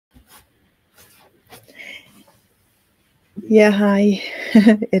Yeah, hi,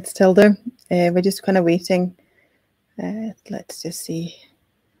 it's Tilda. We're just kind of waiting. Let's just see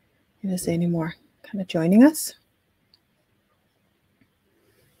if there's any more kind of joining us.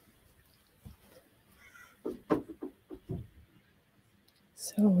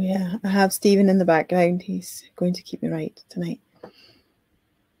 So yeah, I have Stephen in the background. He's going to keep me right tonight.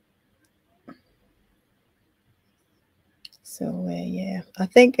 So yeah, I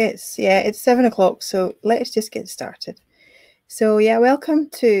think it's 7 o'clock. So let's just get started. So yeah, welcome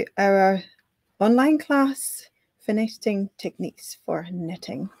to our online class, Finishing Techniques for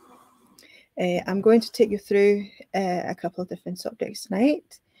Knitting. I'm going to take you through a couple of different subjects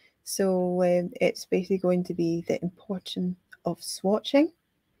tonight. So it's basically going to be the importance of swatching,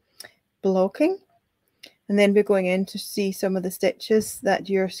 blocking, and then we're going in to see some of the stitches that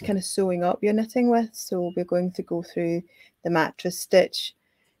you're kind of sewing up your knitting with. So we're going to go through the mattress stitch,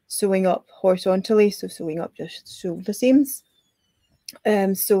 sewing up horizontally, so sewing up your shoulder seams,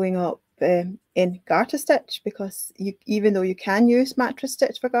 sewing up in garter stitch, because even though you can use mattress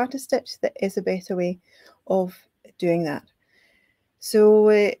stitch for garter stitch, there is a better way of doing that.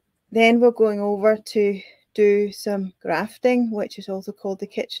 So then we're going over to do some grafting, which is also called the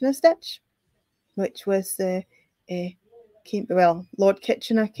Kitchener stitch, which was Lord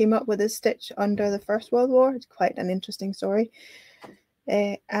Kitchener came up with this stitch under the First World War. It's quite an interesting story.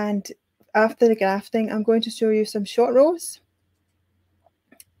 And after the grafting, I'm going to show you some short rows.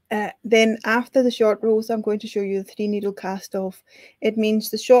 Then after the short rows, I'm going to show you the 3 needle cast off. It means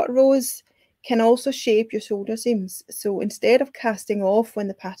the short rows can also shape your shoulder seams. So instead of casting off when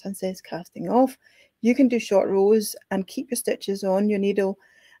the pattern says casting off, you can do short rows and keep your stitches on your needle,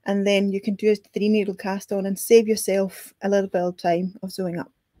 and then you can do a 3 needle cast on and save yourself a little bit of time of sewing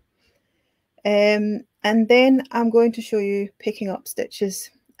up. And then I'm going to show you picking up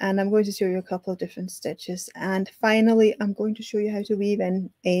stitches, and I'm going to show you a couple of different stitches. And finally, I'm going to show you how to weave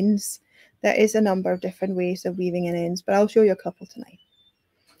in ends. There is a number of different ways of weaving in ends, but I'll show you a couple tonight.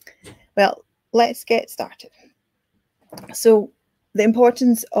 Well, let's get started. So the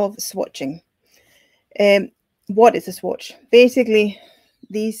importance of swatching. What is a swatch? Basically,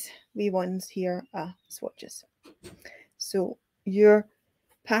 these wee ones here are swatches. So your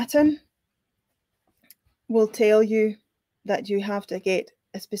pattern will tell you that you have to get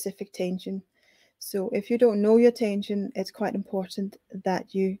a specific tension. So if you don't know your tension, it's quite important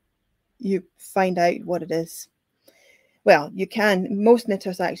that you find out what it is. Well, you can. Most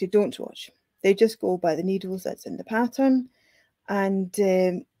knitters actually don't swatch. They just go by the needles that's in the pattern, and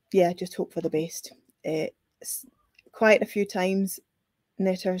yeah, just hope for the best. Quite a few times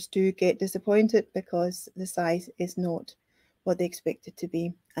knitters do get disappointed because the size is not what they expect it to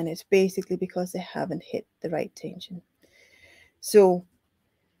be, and it's basically because they haven't hit the right tension. So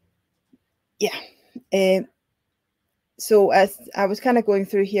yeah, so as I was kind of going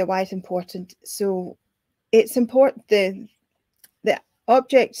through here why it's important. So it's important, the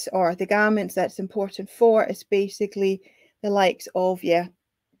objects or the garments that's important for is basically the likes of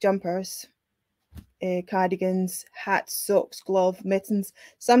jumpers, cardigans, hats, socks, glove, mittens,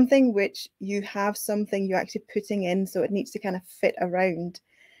 something which you have something you're actually putting in, so it needs to kind of fit around.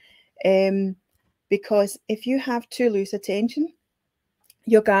 Because if you have too loose a tension,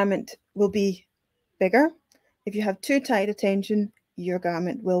 your garment will be bigger. If you have too tight a tension, your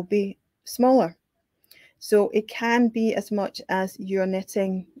garment will be smaller. So it can be as much as you're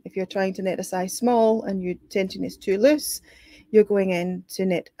knitting, if you're trying to knit a size small and your tension is too loose, you're going in to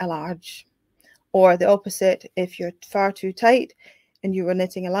knit a large. Or the opposite, if you're far too tight and you were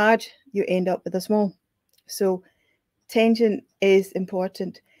knitting a large, you end up with a small. So tension is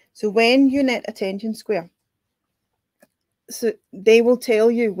important. So when you knit a tension square, so they will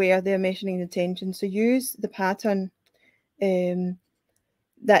tell you where they're measuring the tension. So use the pattern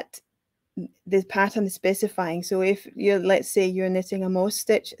that the pattern is specifying. So if you're, let's say you're knitting a moss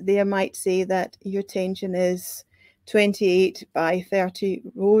stitch, they might say that your tension is 28 by 30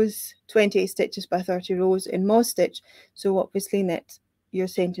 rows, 28 stitches by 30 rows in moss stitch. So obviously knit your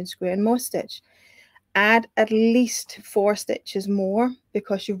tension square in moss stitch. Add at least 4 stitches more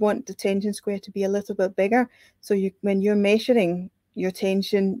because you want the tension square to be a little bit bigger. So when you're measuring your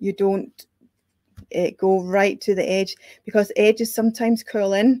tension, you don't go right to the edge, because edges sometimes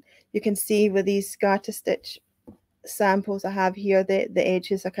curl in. You can see with these garter stitch samples I have here, the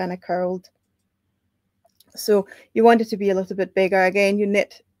edges are kind of curled. So you want it to be a little bit bigger. Again, you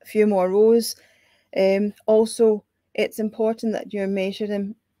knit a few more rows. Also, it's important that you measure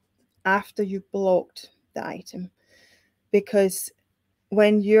them after you've blocked the item, because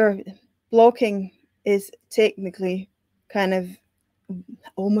when you're blocking is technically kind of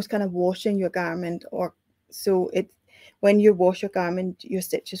almost kind of washing your garment, or so when you wash your garment, your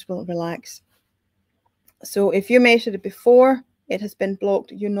stitches will relax. So if you measured it before it has been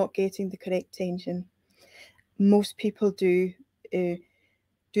blocked, you're not getting the correct tension. Most people do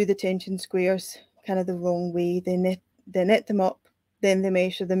the tension squares kind of the wrong way. They knit them up, then they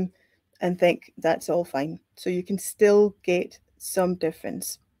measure them and think that's all fine. So you can still get some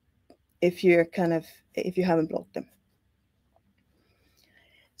difference if you haven't blocked them.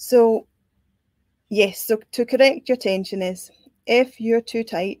 So yes, so to correct your tension is, if you're too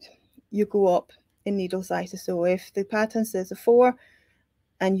tight, you go up in needle sizes. So if the pattern says a 4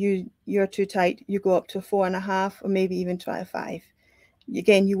 and you're too tight, you go up to a 4.5, or maybe even try a 5.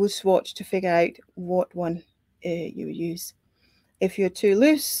 Again, you will swatch to figure out what one you use. If you're too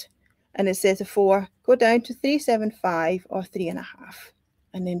loose and it says a 4, go down to 3.75 or 3.5,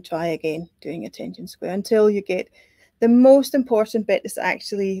 and then try again doing a tension square until you get the most important bit is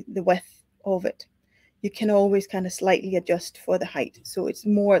actually the width of it. You can always kind of slightly adjust for the height, so it's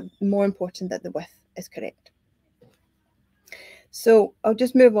more important that the width is correct. So I'll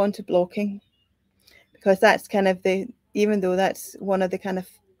just move on to blocking, because that's kind of even though that's one of the kind of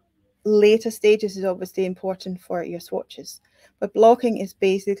later stages, is obviously important for your swatches. But blocking is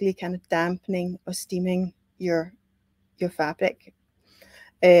basically kind of dampening or steaming your fabric.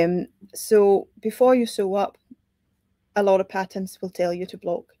 So before you sew up, a lot of patterns will tell you to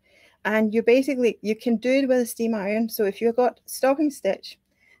block. And you can do it with a steam iron. So if you've got stocking stitch,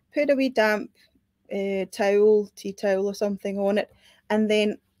 put a wee damp towel, tea towel or something on it, and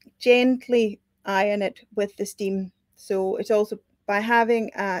then gently iron it with the steam. So it's also, by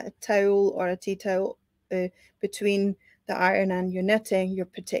having a towel or a tea towel between the iron and your knitting, you're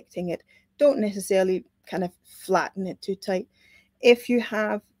protecting it. Don't necessarily kind of flatten it too tight. If you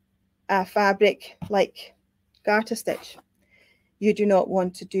have a fabric like garter stitch, you do not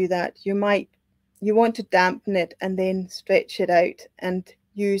want to do that. You want to dampen it and then stretch it out and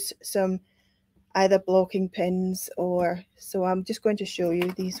use some either blocking pins or, so I'm just going to show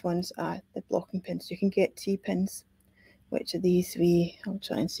you, these ones are the blocking pins. You can get T-pins, which are these I'll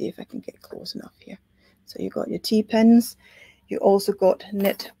try and see if I can get close enough here. So you've got your T-pins. You also got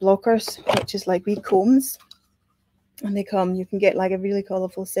knit blockers, which is like wee combs, and you can get like a really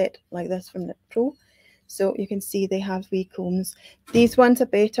colourful set like this from Knit Pro. So you can see they have wee combs. These ones are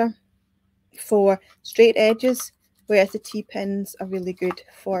better for straight edges, whereas the T-pins are really good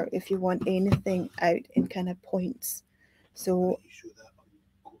for if you want anything out in kind of points. So,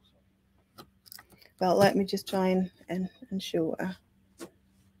 well, let me just try and show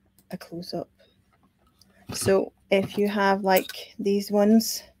a close-up. So if you have like these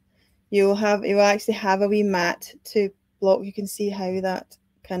ones, you'll actually have a wee mat to block. You can see how that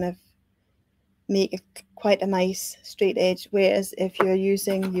kind of make quite a nice straight edge, whereas if you're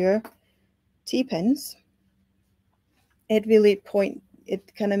using your T-pins, it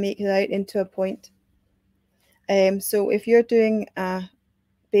kind of makes it out into a point. So if you're doing a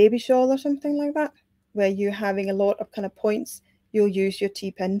baby shawl or something like that, where you're having a lot of kind of points, you'll use your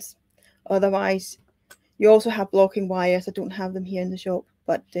T-pins. Otherwise, you also have blocking wires. I don't have them here in the shop,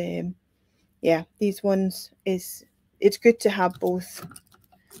 but yeah, these ones it's good to have both.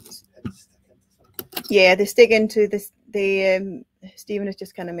 Yeah, they stick into this. Stephen is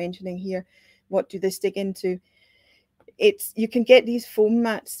just kind of mentioning here, what do they stick into? You can get these foam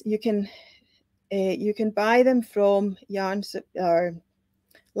mats. You can buy them from yarns or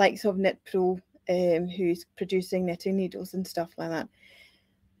likes of Knit Pro, who's producing knitting needles and stuff like that.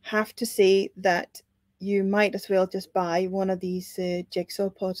 Have to say that you might as well just buy one of these jigsaw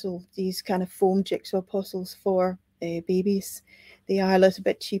puzzles, these kind of foam jigsaw puzzles for babies. They are a little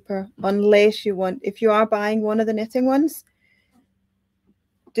bit cheaper, unless if you are buying one of the knitting ones,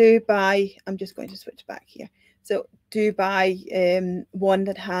 do buy, I'm just going to switch back here. So do buy one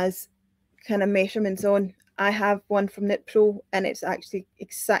that has kind of measurements on. I have one from Knit Pro, and it's actually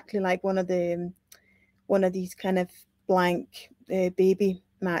exactly like one of these kind of blank baby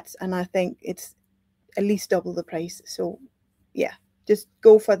mats, and I think it's at least double the price. So yeah, just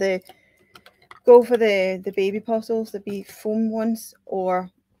go for the baby puzzles, the foam ones,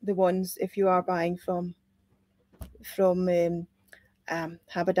 or the ones, if you are buying from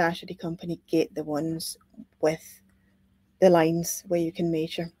haberdashery company, get the ones with the lines where you can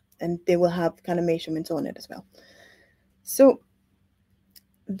measure, and they will have kind of measurements on it as well. So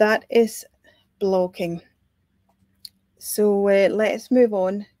that is blocking. So let's move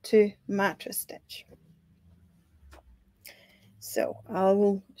on to mattress stitch. So I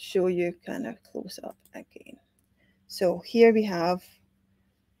will show you kind of close up again. So here we have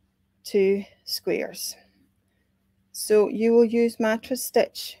 2 squares. So you will use mattress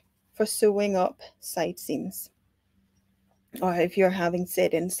stitch for sewing up side seams. or if you're having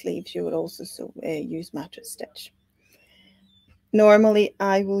set-in sleeves, you would also use mattress stitch. Normally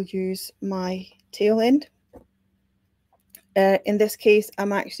I will use my tail end. In this case,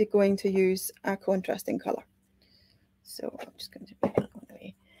 I'm actually going to use a contrasting color. So I'm just going to put that one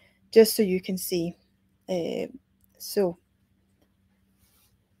away, just so you can see. So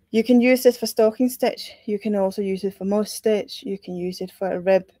you can use this for stocking stitch. You can also use it for moss stitch. You can use it for a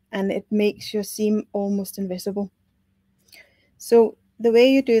rib, and it makes your seam almost invisible. So the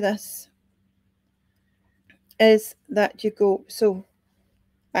way you do this is that you go, so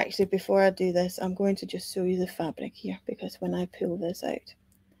actually before I do this, I'm going to just show you the fabric here, because when I pull this out,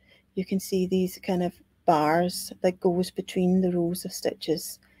 you can see these kind of bars that goes between the rows of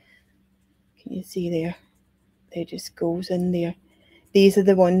stitches. Can you see there? They just goes in there. These are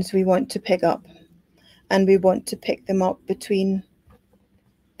the ones we want to pick up, and we want to pick them up between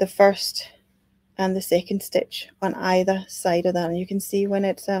the first and the second stitch on either side of that. And you can see when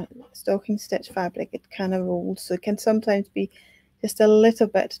it's a stocking stitch fabric, it kind of rolls, so it can sometimes be just a little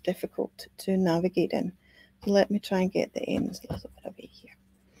bit difficult to navigate in. So let me try and get the ends a little bit away here.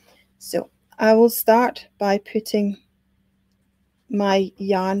 So I will start by putting my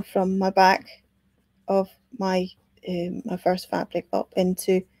yarn from my back of my my first fabric up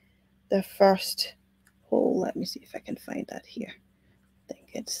into the first hole. Let me see if I can find that here. I think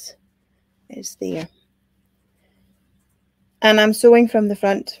it's there. And I'm sewing from the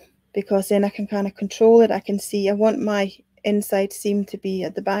front, because then I can kind of control it. I can see I want my inside seam to be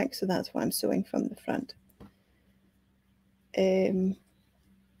at the back, so that's why I'm sewing from the front.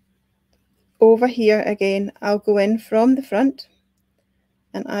 Over here again, I'll go in from the front,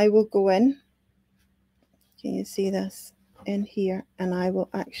 and I will go in, can you see this, in here, and I will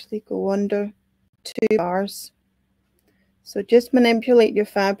actually go under 2 bars. So just manipulate your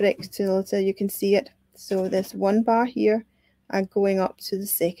fabric so you can see it. So this 1 bar here, I'm going up to the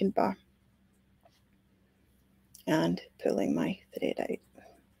 2nd bar and pulling my thread out.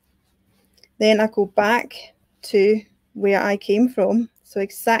 Then I go back to where I came from, so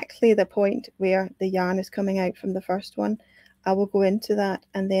exactly the point where the yarn is coming out from the first one. I will go into that,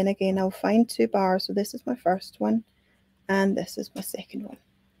 and then again I'll find 2 bars. So this is my first one, and this is my second one,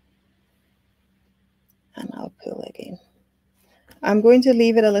 and I'll pull again. I'm going to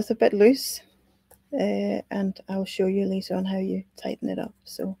leave it a little bit loose, and I'll show you later on how you tighten it up.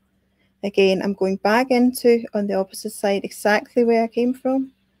 So again, I'm going back into on the opposite side exactly where I came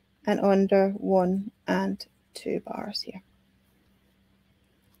from, and under 1 and 2 bars here,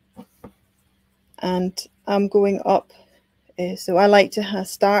 and I'm going up. So I like to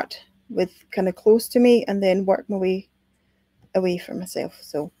start with kind of close to me and then work my way away from myself.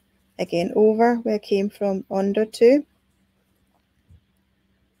 So again, over where I came from, under 2,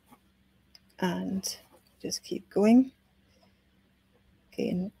 and just keep going.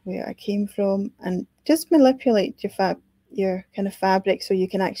 Again, where I came from, and just manipulate your kind of fabric so you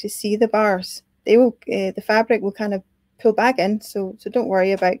can actually see the bars. They will the fabric will kind of pull back in, so don't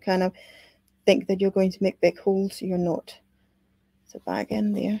worry about kind of think that you're going to make big holes. You're not. So back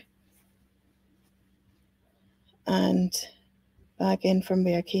in there, and back in from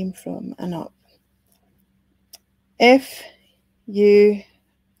where I came from and up. If you,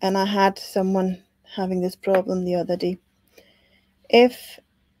 and I had someone having this problem the other day, if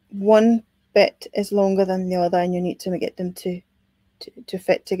one bit is longer than the other and you need to get them to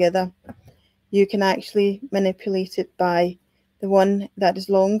fit together, you can actually manipulate it by the one that is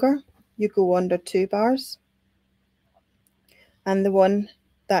longer, you go under 2 bars, and the one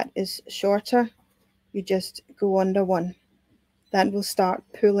that is shorter, you just go under 1. That will start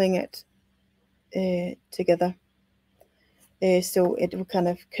pulling it together. So it will kind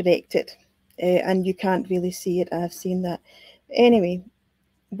of correct it, and you can't really see it. I've seen that. Anyway,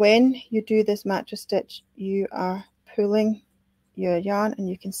 when you do this mattress stitch, you are pulling your yarn, and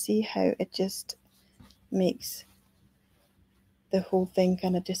you can see how it just makes the whole thing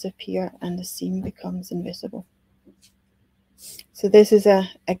kind of disappear and the seam becomes invisible. So this is a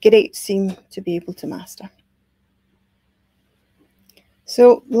great seam to be able to master.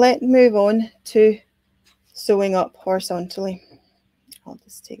 So let's move on to sewing up horizontally. I'll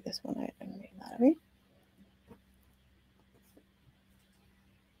just take this one out and move that away.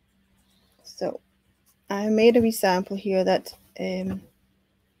 So I made a wee sample here that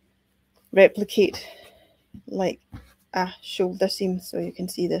replicate like a shoulder seam, so you can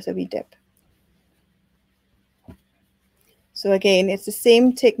see there's a wee dip. So again, it's the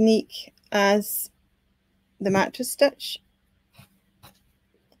same technique as the mattress stitch,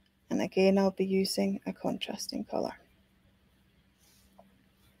 and again I'll be using a contrasting color.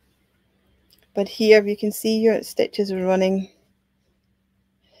 But here you can see your stitches are running,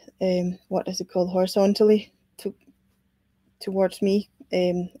 what is it called, horizontally towards me,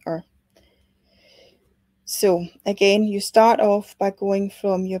 so again, you start off by going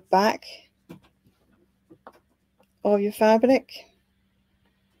from your back of your fabric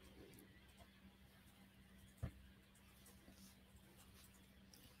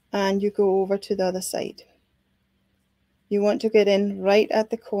and you go over to the other side. You want to get in right at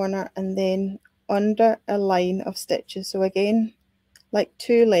the corner and then under a line of stitches. So again, like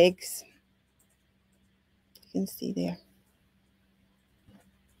 2 legs, you can see there.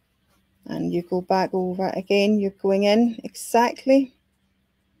 And you go back over again, you're going in exactly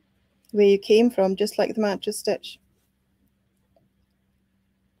where you came from, just like the mattress stitch,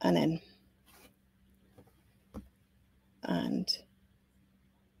 and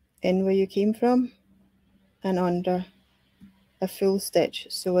in where you came from and under a full stitch.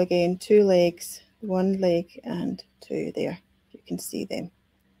 So again, 2 legs, 1 leg and 2 there, you can see them.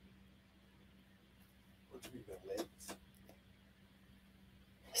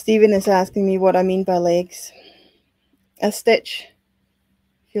 Stephen is asking me what I mean by legs. A stitch,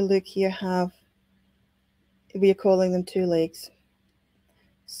 if you look here, we are calling them 2 legs.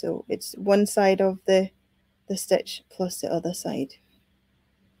 So it's one side of the stitch plus the other side.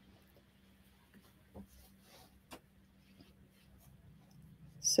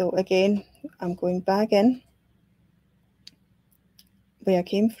 So again, I'm going back in where I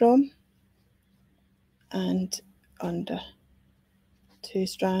came from and under 2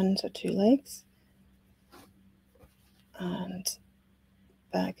 strands or 2 legs and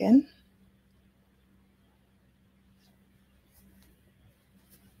back in.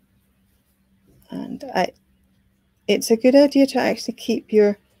 And it's a good idea to actually keep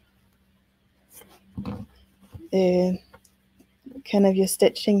your kind of your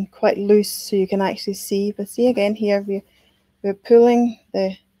stitching quite loose so you can actually see. But see again here, we're pulling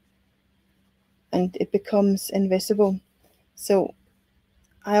and it becomes invisible. So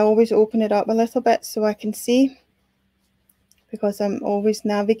I always open it up a little bit so I can see, because I'm always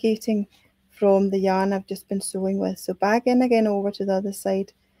navigating from the yarn I've just been sewing with. So back in again over to the other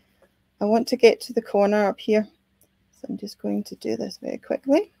side. I want to get to the corner up here, so I'm just going to do this very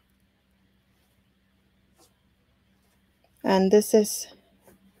quickly. And this is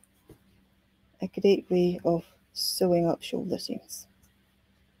a great way of sewing up shoulder seams.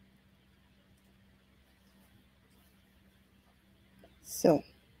 So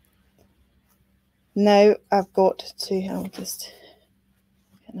now I've got to, I'll just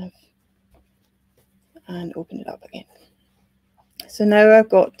kind of, and open it up again. So now I've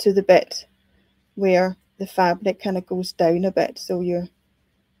got to the bit where the fabric kind of goes down a bit, so you're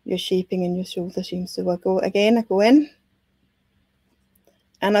shaping in your shoulder seam. So I go in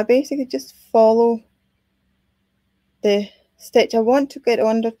and I basically just follow the stitch. I want to get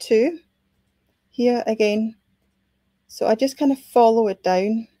under 2 here again, so I just kind of follow it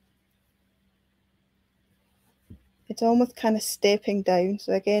down. It's almost kind of stepping down.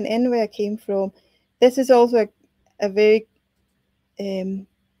 So again, in where I came from. This is also a very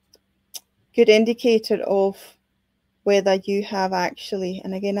good indicator of whether you have actually,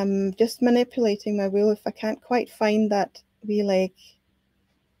 and again, I'm just manipulating my wheel. If I can't quite find that wee leg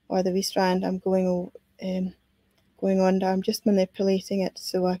or the wee strand I'm going under, I'm just manipulating it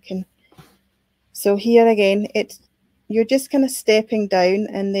so I can. So here again, you're just kind of stepping down,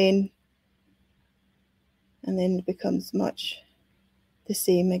 and then it becomes much the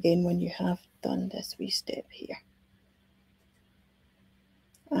same again when you have done this wee step here,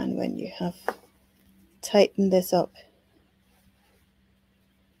 and when you have tightened this up,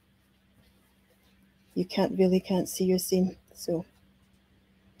 you can't see your seam. So,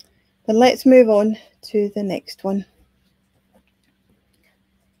 but let's move on to the next one.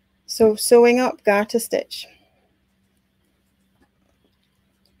 So sewing up garter stitch,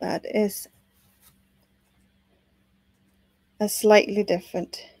 that is a slightly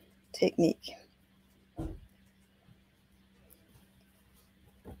different technique.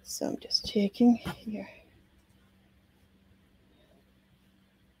 So I'm just checking here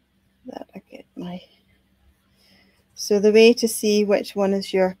that I get my. So the way to see which one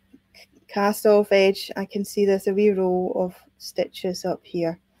is your cast off edge, I can see there's a wee row of stitches up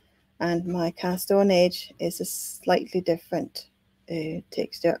here, and my cast on edge is a slightly different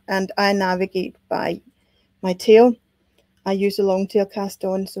texture, and I navigate by my tail. I use a long tail cast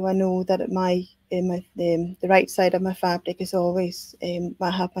on, so I know that the right side of my fabric is always, I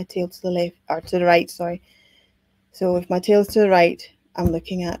have my tail to the left, or to the right, sorry. So if my tail's to the right, I'm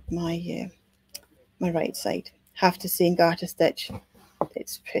looking at my my right side. Have to say in garter stitch,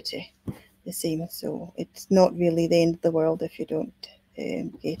 it's pretty. the same, so it's not really the end of the world if you don't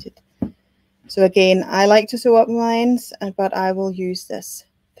get it. So again, I like to sew up my ends, but I will use this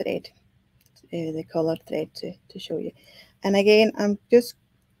thread, the coloured thread, to show you. And again, I'm just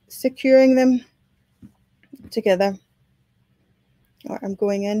securing them together, or I'm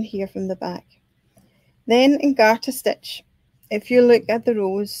going in here from the back. Then in garter stitch, if you look at the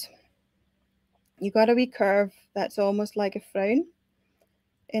rows, you got a wee curve that's almost like a frown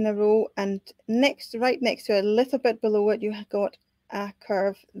in a row, and right next to it, a little bit below it, you have got a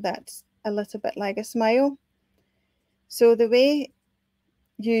curve that's a little bit like a smile. So the way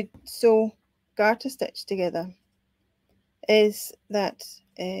you sew garter stitch together is that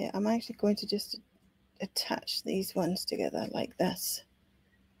I'm actually going to just attach these ones together like this,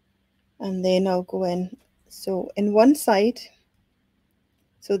 and then I'll go in. So in one side,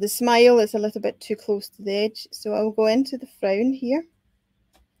 so the smile is a little bit too close to the edge, so I'll go into the frown here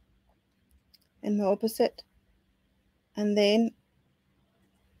in the opposite, and then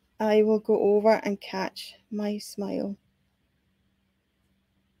I will go over and catch my smile.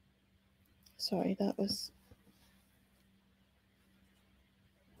 Sorry, that was...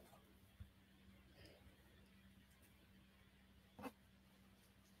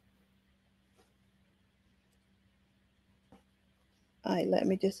 let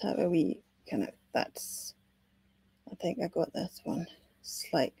me just have a wee kind of... That's... I think I got this one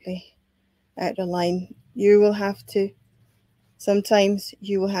slightly out of line. You will have to... Sometimes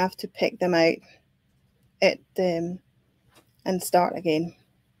you will have to pick them out and start again,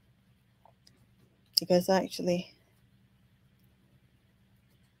 because actually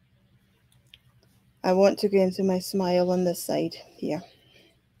I want to go into my smile on this side here.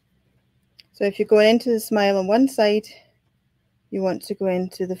 So if you're going into the smile on one side, you want to go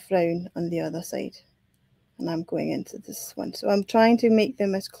into the frown on the other side, and I'm going into this one. So I'm trying to make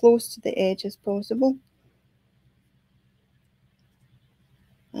them as close to the edge as possible,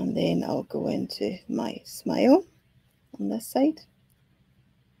 and then I'll go into my smile on this side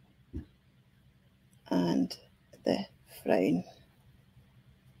and the frown,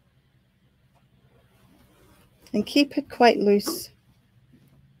 and keep it quite loose.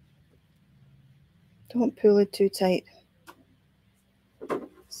 Don't pull it too tight.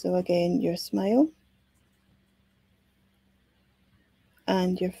 So again, your smile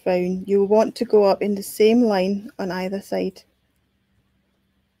and your frown, you want to go up in the same line on either side.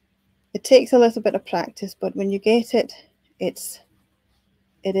 It takes a little bit of practice, but when you get it, it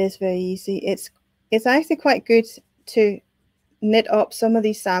is very easy. It's actually quite good to knit up some of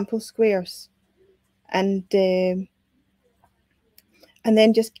these sample squares and then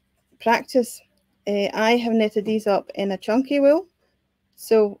just practice. I have knitted these up in a chunky wool,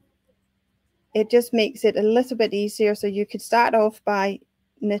 so it just makes it a little bit easier. So you could start off by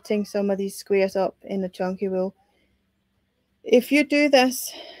knitting some of these squares up in a chunky wool. If you do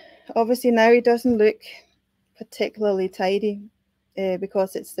this, obviously now it doesn't look particularly tidy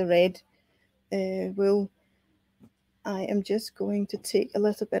because it's the red wool. I am just going to take a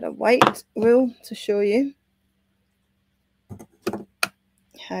little bit of white wool to show you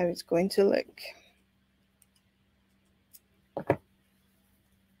how it's going to look.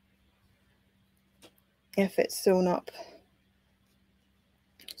 If it's sewn up.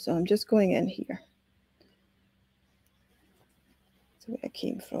 So I'm just going in here. That's where I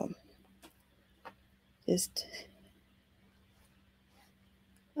came from.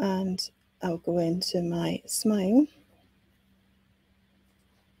 And I'll go into my smile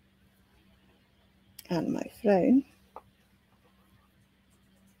and my frown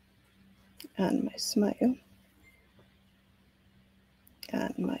and my smile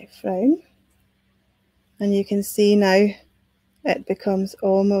and my frown, and you can see now it becomes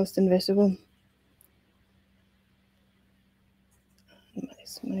almost invisible. And my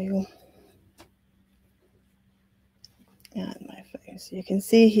smile and my frown. So you can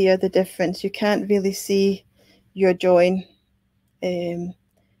see here the difference. You can't really see your join.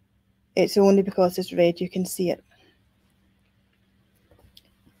 It's only because it's red you can see it.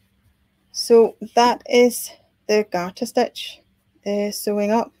 So that is the garter stitch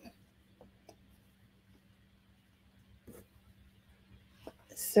sewing up.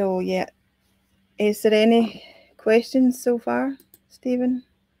 So yeah, is there any questions so far, Stephen?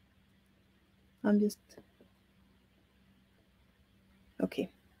 I'm just... Okay.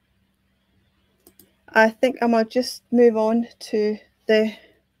 I think I might just move on to the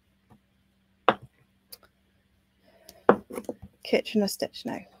Kitchener stitch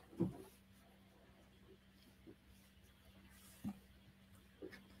now.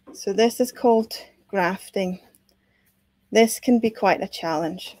 So this is called grafting. This can be quite a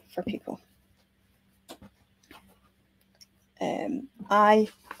challenge for people. I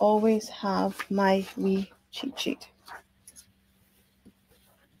always have my wee cheat sheet.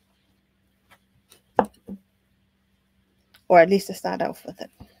 Or at least I start off with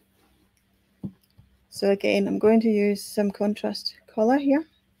it. So again, I'm going to use some contrast colour here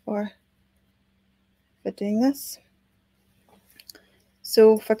for doing this.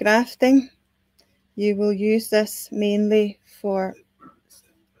 So for grafting, you will use this mainly for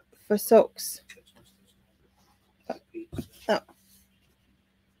socks. Oh.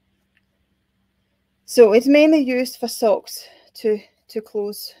 So it's mainly used for socks to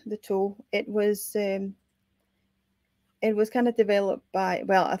close the toe. It was kind of developed by,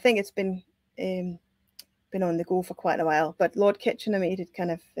 well, I think it's been on the go for quite a while, but Lord Kitchener made it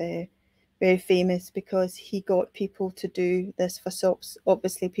kind of very famous because he got people to do this for socks.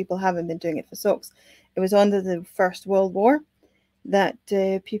 Obviously, people haven't been doing it for socks. It was under the First World War that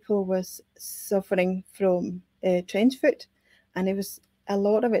people was suffering from trench foot, and a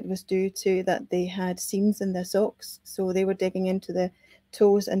lot of it was due to that they had seams in their socks, so they were digging into the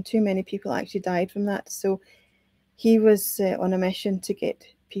toes, and too many people actually died from that. So he was on a mission to get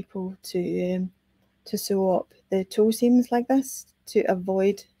people to sew up the toe seams like this to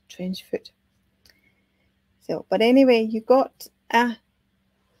avoid trench foot. So, but anyway, you got a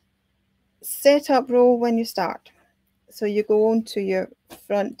setup row when you start. So you go on to your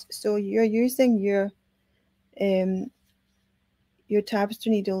front. So you're using your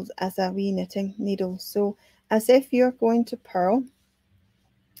tapestry needles as a wee knitting needle. So as if you're going to purl,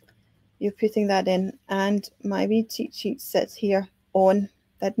 you're putting that in, and my wee cheat sheet sits here on.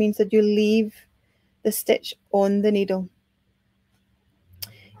 That means that you leave the stitch on the needle.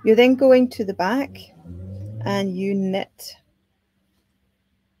 You're then going to the back and you knit.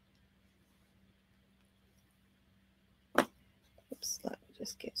 Oops, let me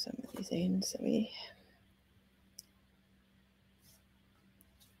just get some of these ends away.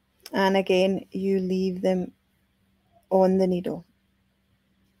 And again, you leave them on the needle.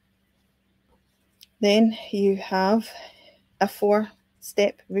 Then you have a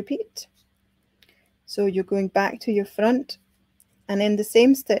 4-step repeat. So you're going back to your front, and in the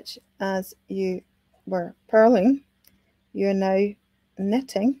same stitch as you were purling, you're now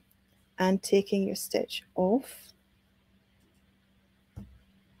knitting and taking your stitch off.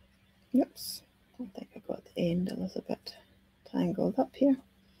 Oops, I think I got the end a little bit tangled up here.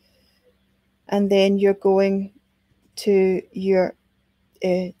 And then you're going to your,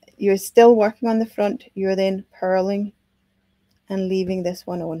 you're still working on the front, you're then purling and leaving this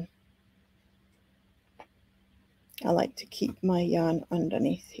one on. I like to keep my yarn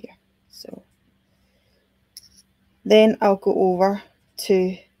underneath here. So then I'll go over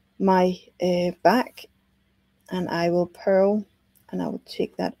to my back, and I will purl, and I will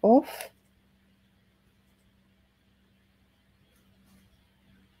take that off.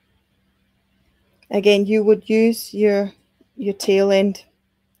 Again, you would use your tail end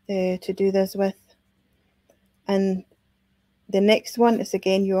to do this with. And the next one is,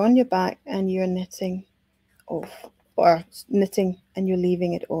 again, you're on your back and you're knitting off, or knitting and you're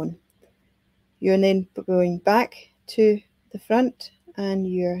leaving it on. You're then going back to the front and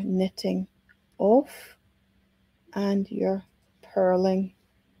you're knitting off, and you're purling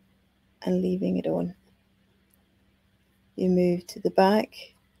and leaving it on. You move to the back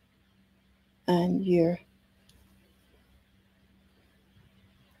and you're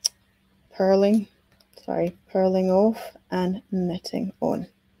purling off and knitting on.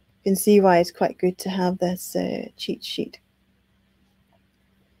 You can see why it's quite good to have this cheat sheet.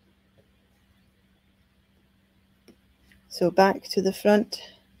 So back to the front,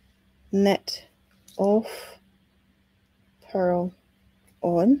 knit off, purl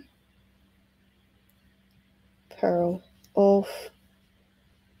on, purl off,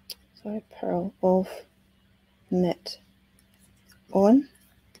 purl off, knit on,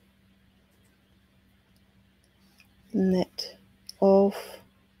 knit off,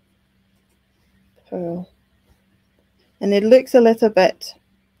 purl. And it looks a little bit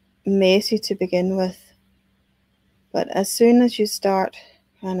messy to begin with, but as soon as you start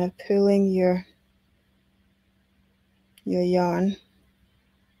kind of pulling your yarn,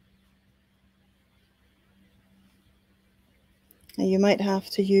 and you might have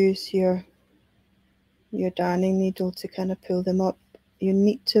to use your darning needle to kind of pull them up. You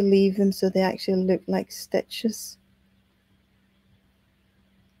need to leave them so they actually look like stitches.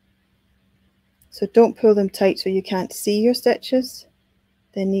 So don't pull them tight so you can't see your stitches.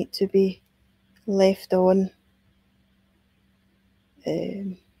 They need to be left on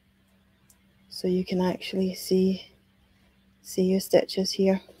so you can actually see your stitches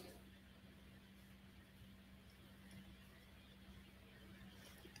here.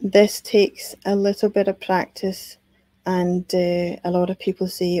 this takes a little bit of practice, and a lot of people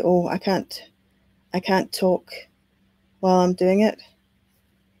say, oh, I can't talk while I'm doing it,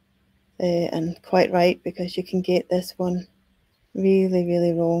 and quite right, because you can get this one really,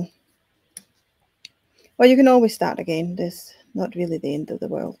 really wrong. Well, you can always start again. There's not really the end of the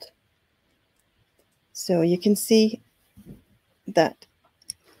world. So you can see that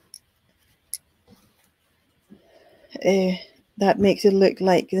that makes it look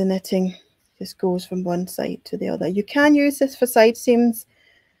like the knitting just goes from one side to the other. You can use this for side seams,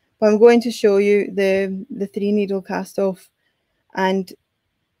 but I'm going to show you the 3 needle cast off, and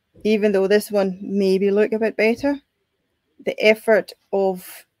even though this one maybe look a bit better, the effort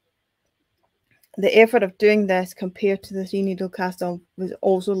of doing this compared to the 3 needle cast off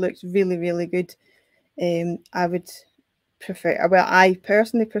also looks really, really good. I would prefer, well, I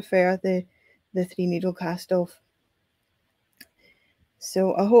personally prefer the 3 needle cast off.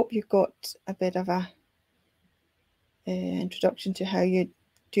 So I hope you got a bit of a introduction to how you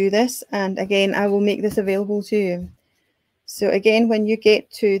do this, and again I will make this available to you. So again, when you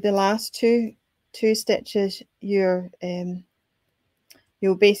get to the last two stitches, you'll done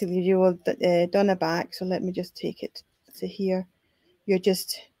a back. So let me just take it to here. You're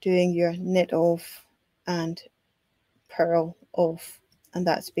just doing your knit off and purl off, and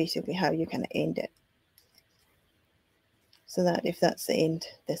that's basically how you kind of end it. So that if that's the end,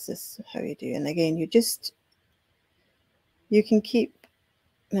 this is how you do. And again, you can keep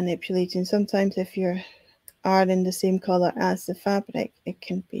manipulating. Sometimes if you are in the same color as the fabric, it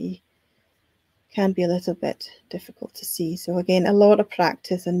can be a little bit difficult to see. So again, a lot of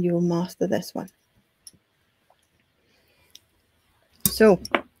practice and you'll master this one. So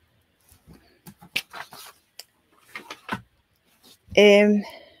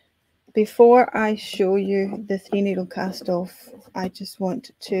before I show you the 3 needle cast off, I just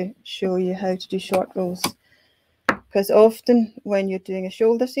want to show you how to do short rows, because often when you're doing a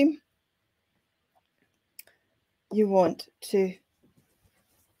shoulder seam, you want to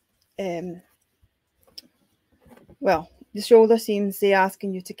well, the shoulder seams, they're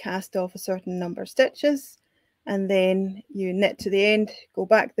asking you to cast off a certain number of stitches, and then you knit to the end, go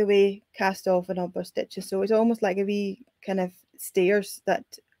back the way, cast off a number of stitches. So it's almost like a wee kind of stairs that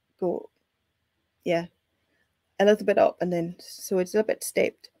go, yeah, a little bit up, and then so it's a bit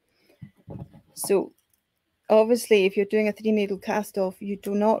stepped. So obviously if you're doing a 3 needle cast off, you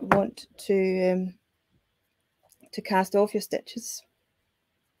do not want to cast off your stitches.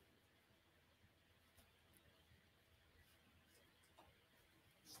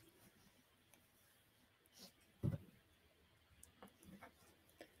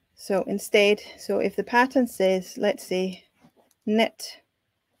 So instead, so if the pattern says, let's say, knit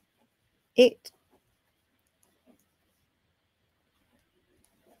 8,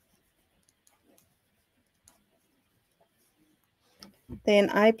 then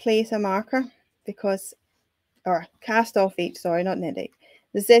I place a marker, because, or cast off 8, sorry, not knit 8.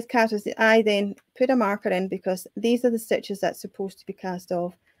 The Z cast is I then put a marker in, because these are the stitches that's supposed to be cast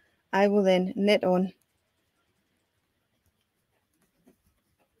off. I will then knit on,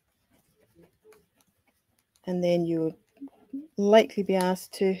 and then you will likely be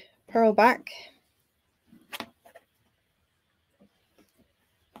asked to purl back.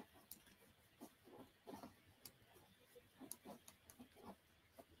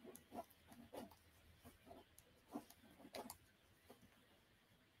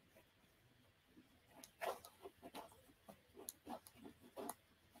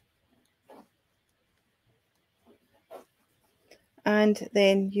 And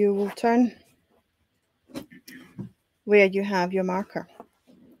then you will turn where you have your marker.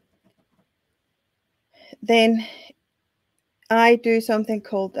 Then I do something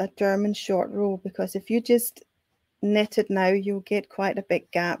called a German short row, because if you just knit it now, you'll get quite a big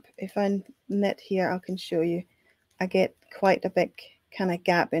gap. If I knit here, I can show you, I get quite a big kind of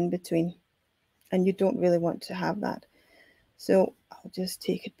gap in between, and you don't really want to have that. So I'll just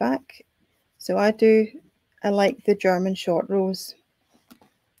take it back. So I like the German short rows.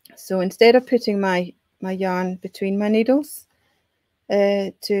 So instead of putting my yarn between my needles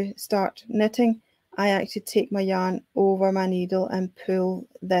to start knitting, I actually take my yarn over my needle and pull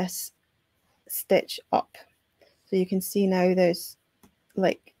this stitch up. So you can see now there's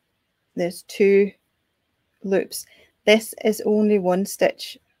 2 loops. This is only 1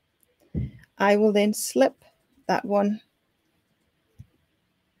 stitch. I will then slip that one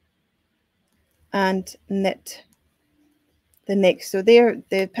and knit the next. So there,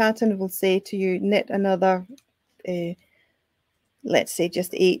 the pattern will say to you, knit another let's say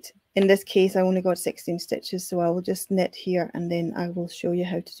just 8 in this case I only got 16 stitches, so I will just knit here and then I will show you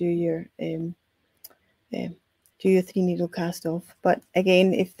how to do your 3-needle cast off. But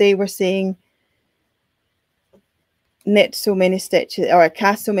again, if they were saying knit so many stitches or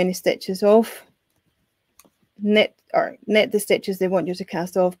cast so many stitches off, knit the stitches they want you to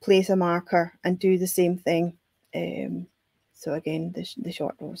cast off, place a marker and do the same thing. So again, the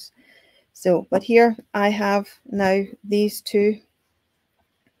short rows. So, but here I have now these two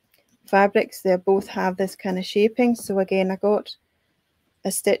fabrics. They both have this kind of shaping. So again, I got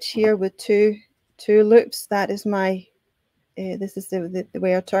a stitch here with two loops. That is my this is the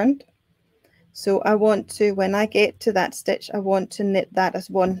way I turned. So I want to, when I get to that stitch, I want to knit that as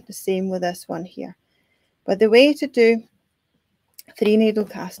one, the same with this one here. But the way to do 3-needle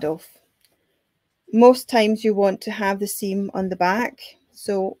cast off, most times you want to have the seam on the back.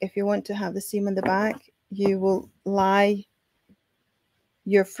 So if you want to have the seam on the back, you will lie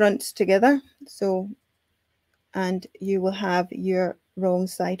your fronts together, so, and you will have your wrong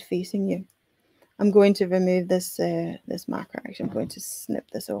side facing you. I'm going to remove this this marker. Actually, I'm going to snip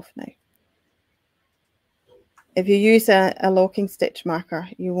this off now. If you use a locking stitch marker,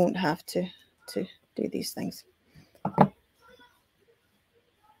 you won't have to do these things.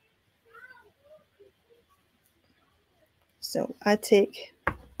 So I take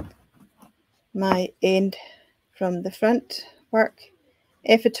my end from the front work.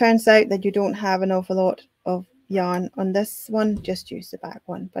 If it turns out that you don't have an awful lot of yarn on this one, just use the back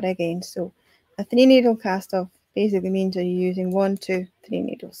one. But again, so a 3-needle cast off basically means that you're using 1, 2, 3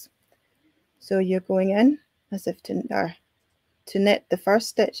 needles. So you're going in as if to knit the first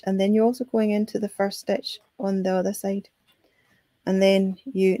stitch, and then you're also going into the first stitch on the other side, and then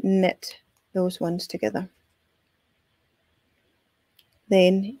you knit those ones together.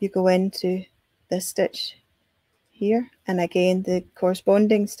 Then you go into this stitch here, and again the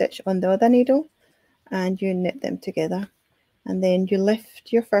corresponding stitch on the other needle, and you knit them together, and then you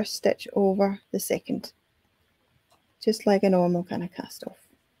lift your first stitch over the second, just like a normal kind of cast off.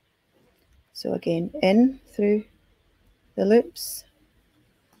 So again, in through the loops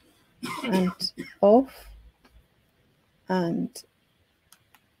and off, and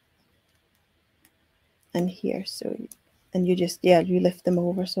here. So, and you just, you lift them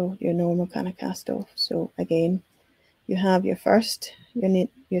over, so your normal kind of cast off. So again, you have your first,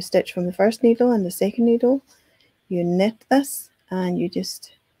 your stitch from the first needle and the second needle, you knit this and you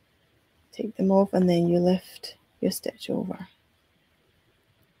just take them off, and then you lift your stitch over.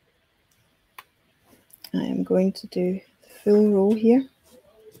 I am going to do the full row here.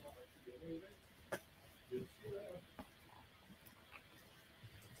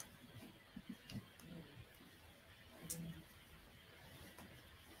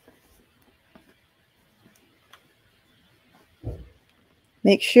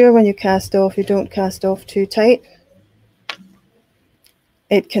 Make sure when you cast off, you don't cast off too tight.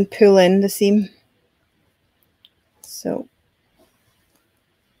 It can pull in the seam. So,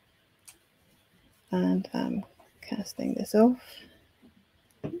 and I'm casting this off.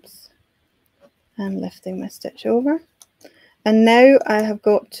 Oops. And lifting my stitch over. And now I have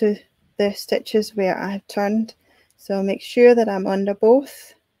got to the stitches where I have turned. So make sure that I'm under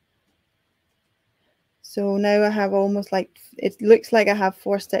both. So now I have almost like, it looks like I have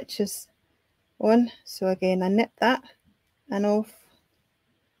 4 stitches on. So again, I knit that and off.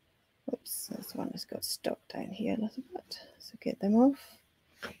 Oops, this one has got stuck down here a little bit. So get them off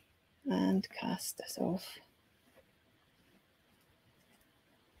and cast this off.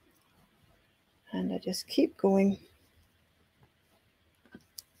 And I just keep going.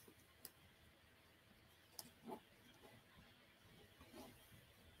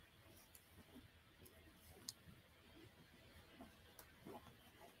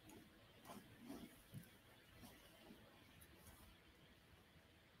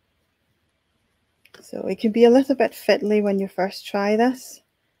 So it can be a little bit fiddly when you first try this.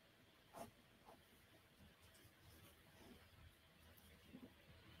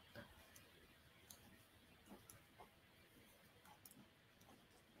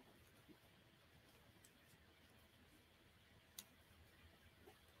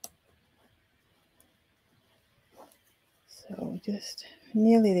 So just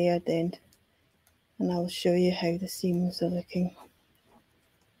nearly there at the end, and I'll show you how the seams are looking.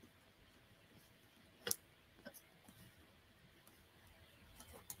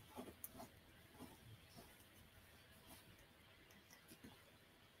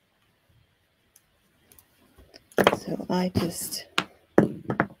 So I just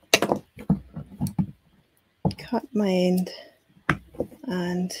cut my end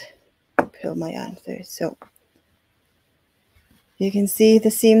and pull my yarn through. So You can see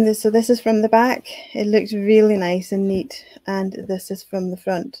the seam, so this is from the back. It looks really nice and neat, and this is from the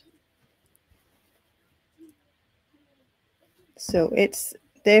front. So it's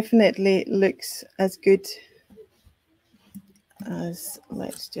definitely looks as good as,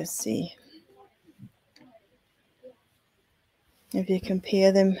 let's just see, if you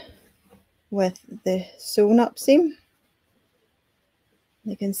compare them with the sewn up seam,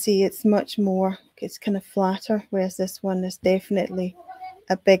 you can see it's much more, it's kind of flatter, whereas this one is definitely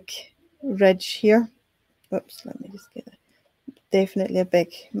a big ridge here. Oops, let me just get it. Definitely a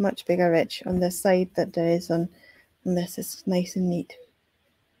big, much bigger ridge on this side that there is on this. Is nice and neat.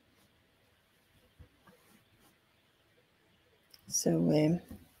 So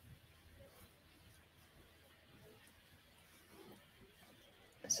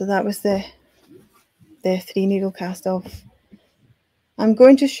so that was the 3 needle cast off. I'm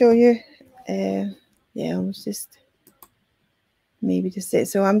going to show you, yeah, I was just maybe just say,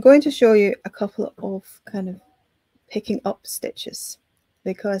 so I'm going to show you a couple of kind of picking up stitches,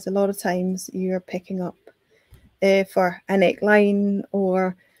 because a lot of times you're picking up for a neckline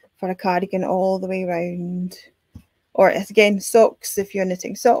or for a cardigan all the way around, or again socks, if you're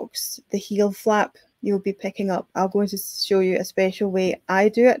knitting socks, the heel flap you'll be picking up. I'm going to show you a special way I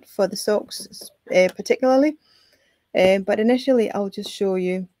do it for the socks particularly, but initially I'll just show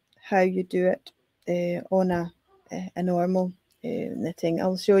you how you do it on a normal knitting.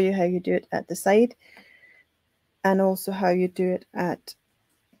 I'll show you how you do it at the side, and also how you do it at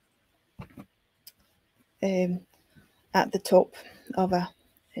the top of a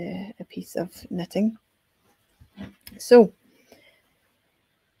piece of knitting. So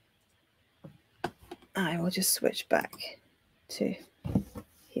I will just switch back to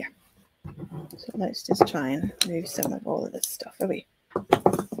here. So let's just try and move some of all of this stuff away,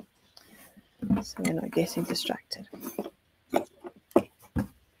 so we're not getting distracted.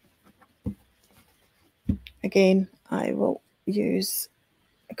 Again, I will use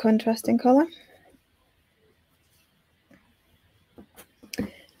a contrasting colour.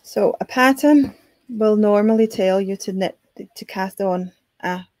 So a pattern will normally tell you to knit, to cast on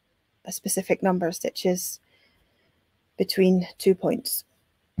a specific number of stitches between 2 points.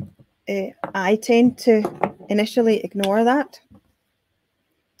 I tend to initially ignore that,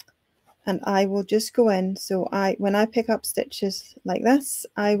 and I will just go in. So when I pick up stitches like this,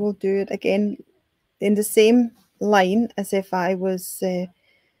 I will do it again in the same line as if I was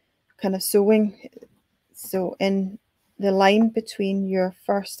kind of sewing. So in the line between your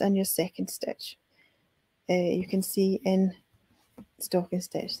first and your second stitch, you can see in stocking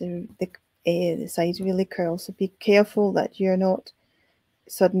stitch the sides really curl, so be careful that you're not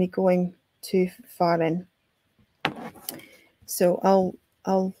suddenly going too far in. So I'll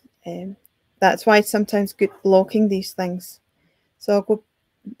that's why it's sometimes good blocking these things. So I'll go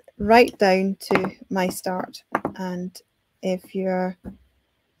right down to my start, and if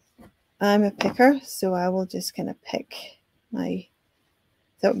I'm a picker, so I will just kind of pick my,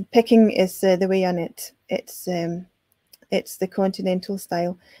 so picking is the way I knit. It's the continental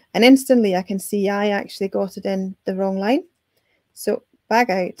style, and instantly I can see I actually got it in the wrong line. So back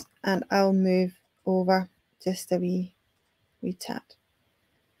out, and I'll move over just a wee tad.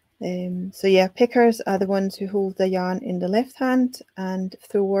 So yeah, pickers are the ones who hold the yarn in the left hand, and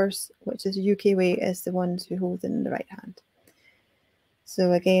throwers, which is UK way, is the ones who hold it in the right hand.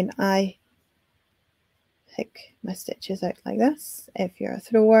 So again, I pick my stitches out like this. If you're a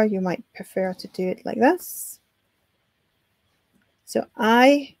thrower, you might prefer to do it like this. So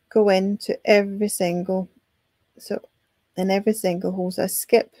I go into every single, so in every single hole, so I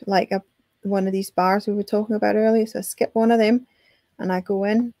skip like one of these bars we were talking about earlier. So I skip one of them, and I go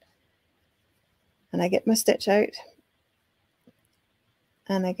in, and I get my stitch out,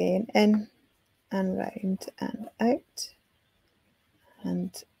 and again in and round and out,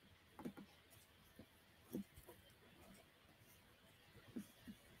 and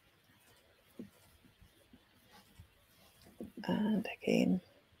again.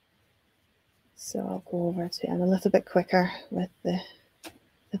 So I'll go over to, I'm a little bit quicker with the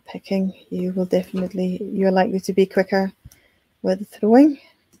picking. You will definitely, you're likely to be quicker with throwing.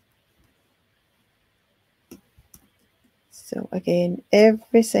 So again,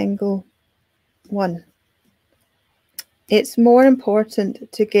 every single one. It's more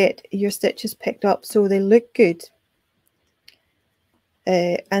important to get your stitches picked up so they look good,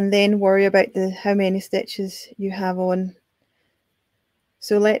 and then worry about how many stitches you have on.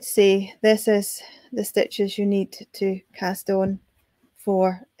 So let's say this is the stitches you need to cast on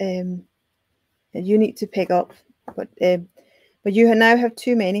for, you need to pick up, but you now have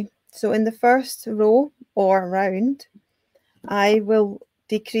too many. So in the first row or round, I will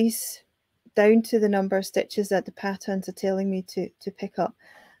decrease down to the number of stitches that the patterns are telling me to pick up.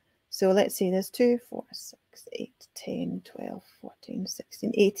 So let's see, there's 2, 4, 6, 8, 10, 12, 14,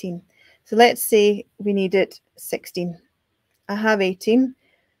 16, 18. So let's say we needed 16. I have 18.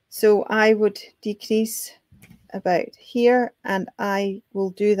 So I would decrease about here, and I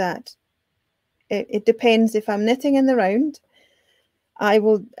will do that. It depends if I'm knitting in the round. I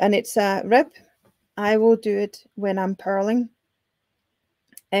will, and it's a rib, I will do it when I'm purling.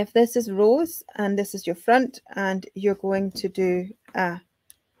 If this is rows and this is your front and you're going to do a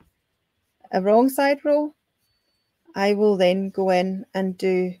wrong side row, I will then go in and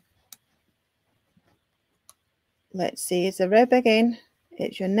do, let's see, it's a rib again,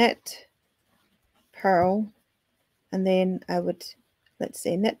 it's your knit, purl, and then I would, let's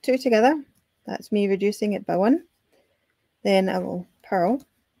say, knit 2 together. That's me reducing it by 1. Then I will purl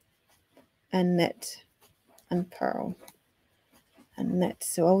and knit and purl and knit.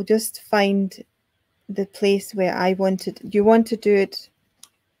 So I'll just find the place where I want it. You want to do it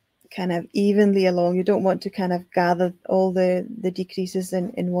kind of evenly along. You don't want to kind of gather all the decreases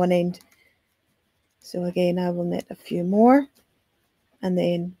in one end. So again, I will knit a few more, and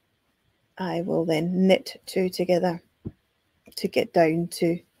then I will then knit 2 together to get down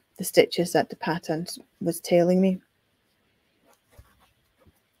to the stitches that the pattern was telling me.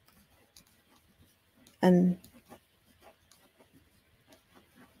 And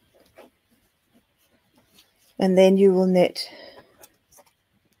then you will knit,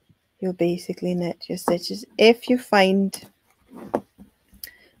 you'll basically knit your stitches. If you find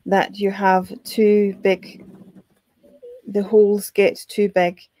that you have too big, the holes get too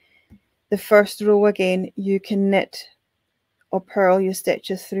big, the first row again, you can knit or purl your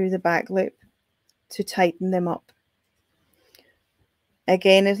stitches through the back loop to tighten them up.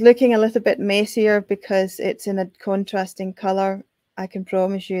 Again, it's looking a little bit messier because it's in a contrasting colour. I can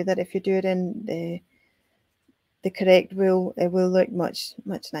promise you that if you do it in the correct wool, it will look much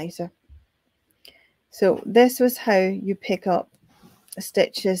nicer. So this was how you pick up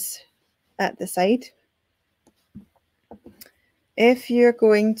stitches at the side. If you're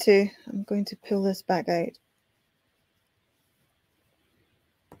going to, I'm going to pull this back out.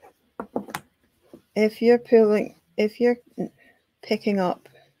 If you're picking up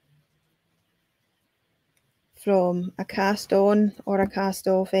from a cast on or a cast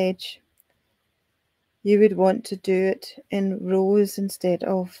off edge, you would want to do it in rows instead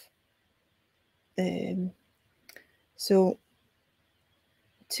of so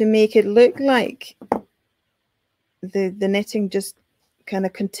to make it look like the knitting just kind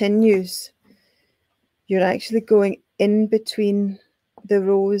of continues, you're actually going in between the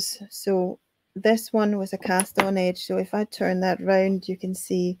rows. So this one was a cast on edge, so if I turn that round, you can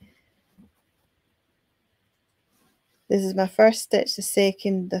see this is my first stitch, the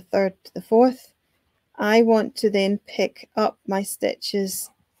second, the third, the fourth. I want to then pick up my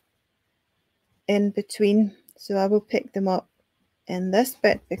stitches in between, so I will pick them up in this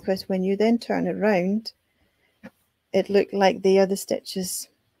bit, because when you then turn it round, it looked like they are the stitches.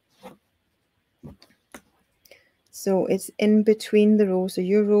 So it's in between the rows. So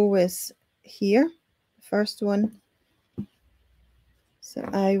your row is here, the first one. So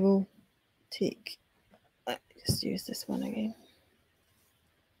I will take, just use this one again.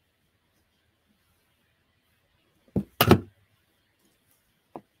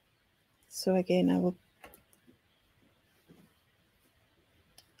 So again,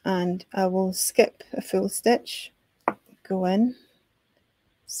 I will skip a full stitch, go in,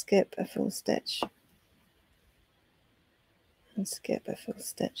 skip a full stitch, and skip a full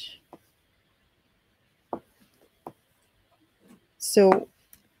stitch. So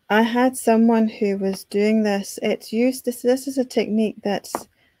I had someone who was doing this. It's used, this is a technique that's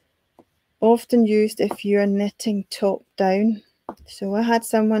often used if you're knitting top down. So I had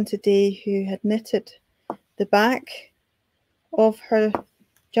someone today who had knitted the back of her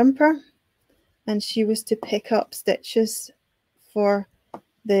jumper, and she was to pick up stitches for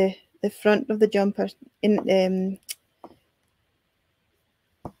the front of the jumper in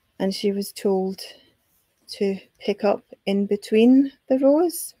and she was told to pick up in between the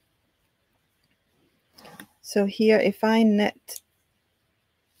rows. So here, if I knit,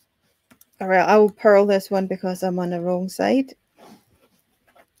 or I will purl this one because I'm on the wrong side.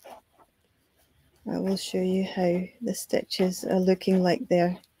 I will show you how the stitches are looking like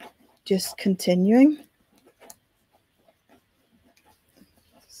they're just continuing.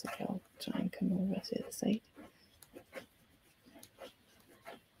 So I'll try and come over to the side.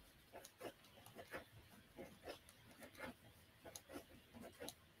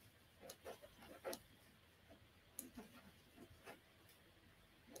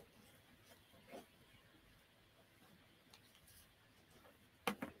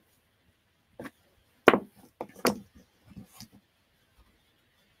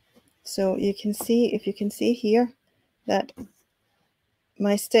 So you can see, if you can see here, that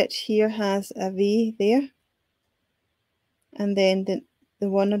my stitch here has a V there, and then the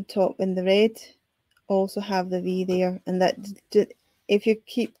one on top in the red also have the V there, and that if you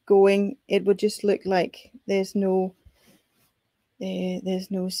keep going, it would just look like there's no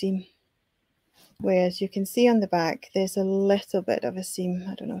seam. Whereas you can see on the back, there's a little bit of a seam.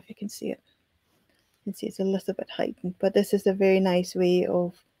 I don't know if you can see it. You can see it's a little bit heightened, but this is a very nice way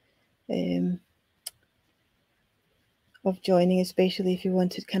of joining, especially if you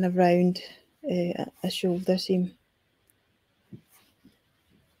wanted kind of round a shoulder seam.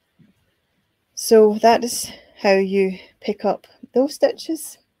 So that is how you pick up those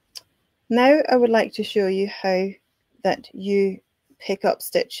stitches. Now I would like to show you how that you pick up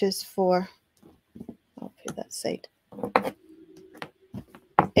stitches for, I'll put that side,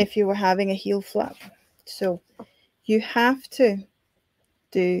 if you were having a heel flap. So you have to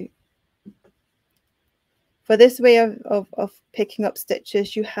do, for this way of picking up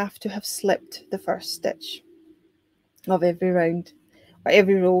stitches, you have to have slipped the first stitch of every round, or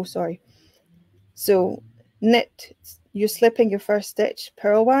every row, sorry. So knit, you're slipping your first stitch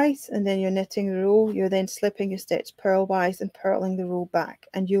purlwise, and then you're knitting the row, you're then slipping your stitch purlwise and purling the row back,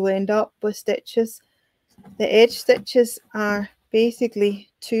 and you'll end up with stitches. The edge stitches are basically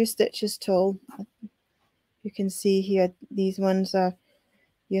 2 stitches tall. You can see here, these ones are,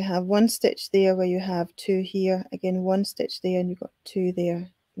 you have 1 stitch there where you have 2 here, again 1 stitch there, and you've got 2 there,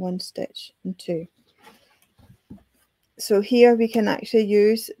 1 stitch and 2. So here we can actually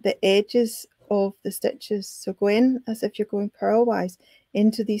use the edges of the stitches. So go in as if you're going purlwise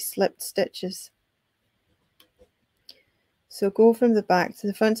into these slipped stitches. So go from the back to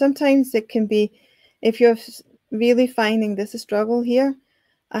the front. Sometimes it can be, if you're really finding this a struggle here,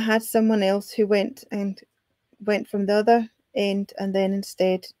 I had someone else who went from the other end and then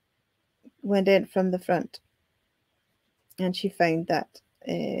instead went in from the front, and she found that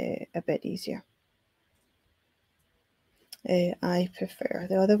a bit easier. I prefer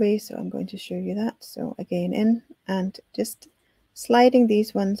the other way, so I'm going to show you that. So again, in and just sliding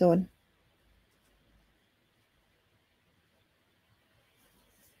these ones on.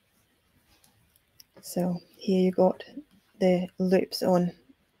 So here you got the loops on.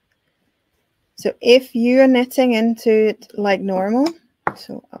 So if you're knitting into it like normal,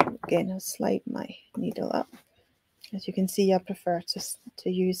 so again, I'll slide my needle up. As you can see, I prefer to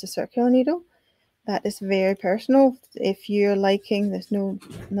use the circular needle. That is very personal. If you're liking, there's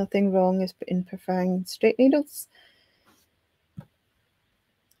nothing wrong in preferring straight needles.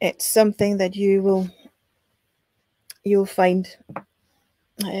 It's something that you'll find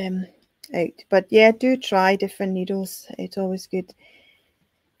out. But yeah, do try different needles. It's always good.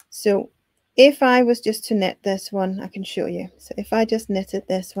 So if I was just to knit this one, I can show you. So if I just knitted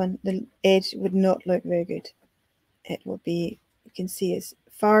this one, the edge would not look very good. It will be, you can see it's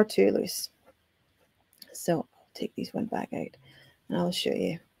far too loose. So I'll take these one back out and I'll show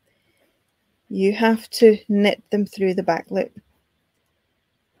you. You have to knit them through the back loop.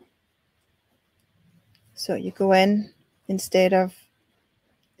 So you go in instead of,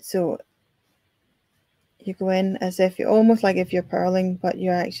 so you go in as if you're almost like if you're purling, but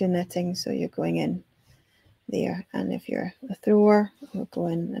you're actually knitting. So you're going in there. And if you're a thrower, you'll go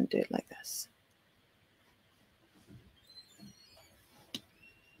in and do it like this.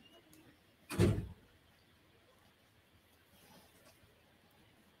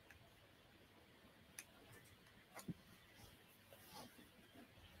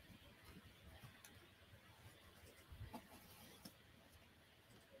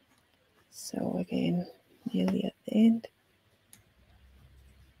 So again, nearly at the end.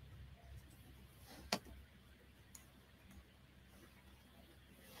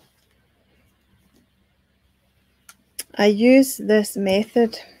 I use this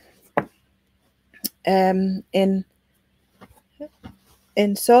method in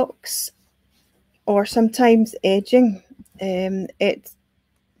socks or sometimes edging. It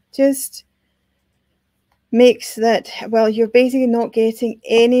just makes that, well, you're basically not getting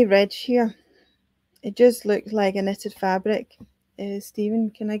any ridge here. It just looks like a knitted fabric.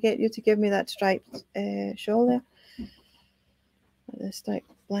 Stephen, can I get you to give me that striped shawl there? The striped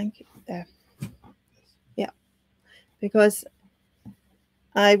blanket there. Yeah, because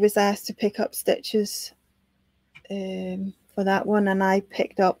I was asked to pick up stitches for that one, and I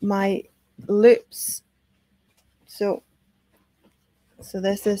picked up my loops. So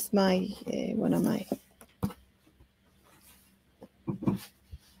this is my one of my.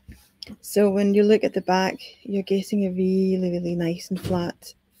 So when you look at the back, you're getting a really, really nice and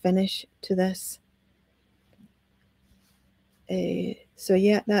flat finish to this So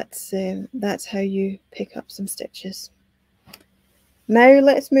yeah, that's how you pick up some stitches. Now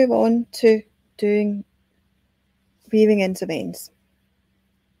let's move on to weaving in some ends.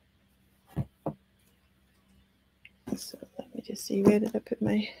 So let me just see, where did I put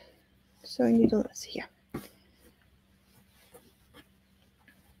my sewing needle? It's here.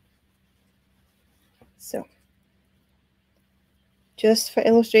 So just for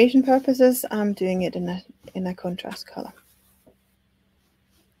illustration purposes, I'm doing it in a contrast color.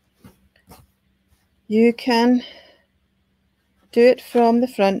 You can do it from the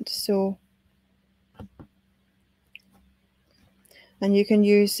front, so, and you can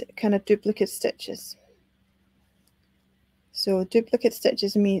use kind of duplicate stitches. So duplicate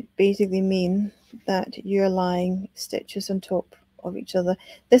stitches basically mean that you're laying stitches on top of each other.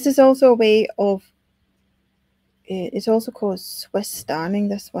 This is also a way of, it's also called Swiss darning,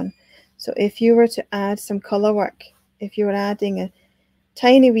 this one. So if you were to add some colour work, if you were adding a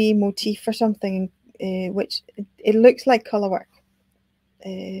tiny wee motif or something, which it looks like colour work.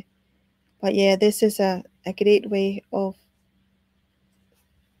 But yeah, this is a great way of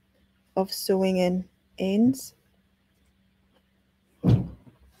sewing in ends.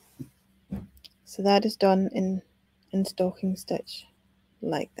 So that is done in stocking stitch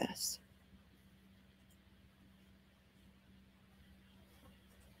like this.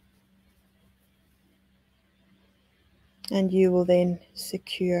 And you will then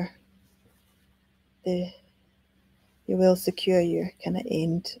secure your kind of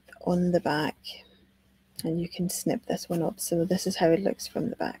end on the back, and you can snip this one up. So this is how it looks from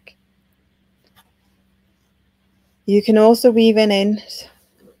the back. You can also weave in ends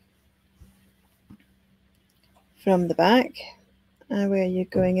from the back, where you're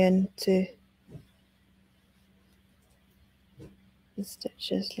going into the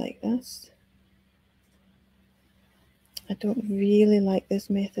stitches like this. I don't really like this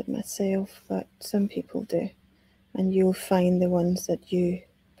method myself, but some people do, and you'll find the ones that you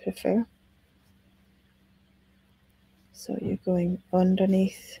prefer. So you're going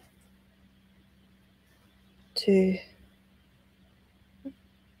underneath to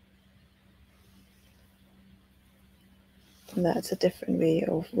and that's a different way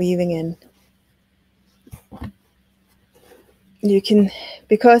of weaving in. You can,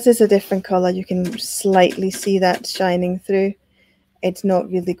 because it's a different colour, you can slightly see that shining through. It's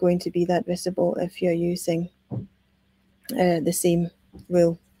not really going to be that visible if you're using the same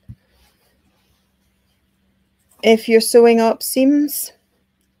wool. If you're sewing up seams,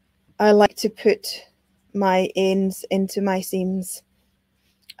 I like to put my ends into my seams,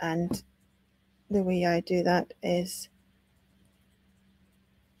 and the way I do that is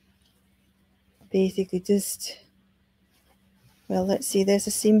basically just, well, let's see, there's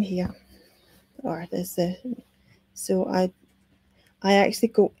a seam here, or there's the, so I actually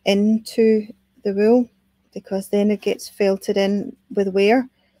go into the wool, because then it gets felted in with wear.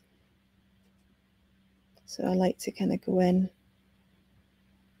 So I like to kind of go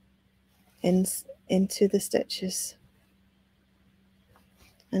into the stitches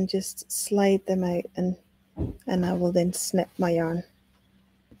and just slide them out, and I will then snip my yarn,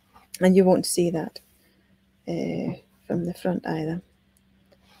 and you won't see that from the front either.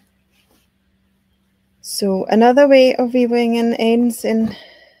 So another way of weaving in ends in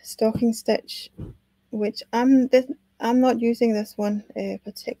stocking stitch, which I'm not using this one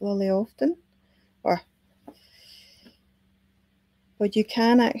particularly often, but you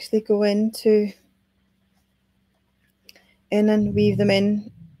can actually go in and weave them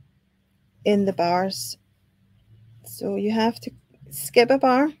in the bars. So you have to skip a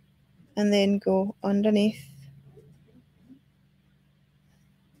bar and then go underneath,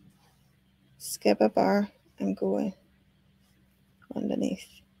 skip a bar and go in underneath,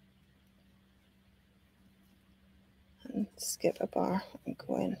 and skip a bar and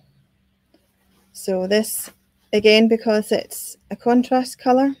go in. So this, again, because it's a contrast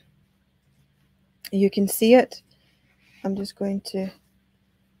color, you can see it. I'm just going to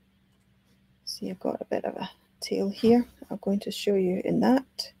see, I've got a bit of a tail here. I'm going to show you in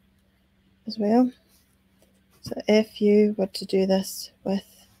that as well. So if you were to do this with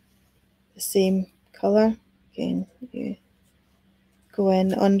the same color, again, you go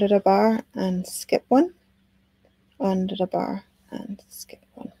in under a bar and skip one, under a bar and skip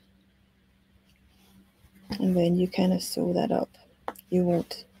one, and when you kind of sew that up, you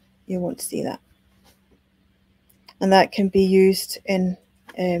won't see that. And that can be used in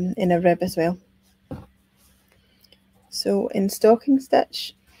a rib as well. So in stocking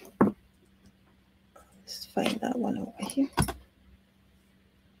stitch, let's find that one over here.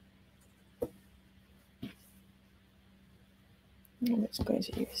 I'm just going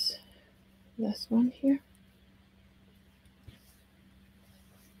to use this one here.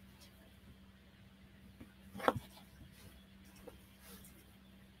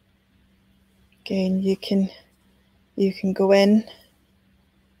 Again, you can go in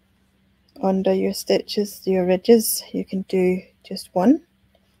under your stitches, your ridges. You can do just one.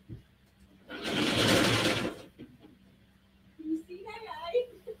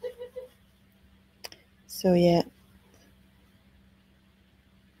 So yeah,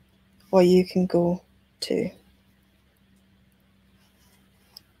 or you can go two,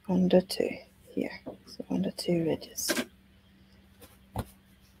 under two here, so under two ridges.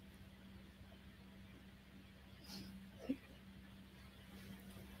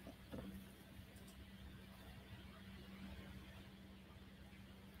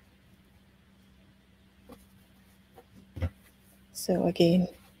 So again,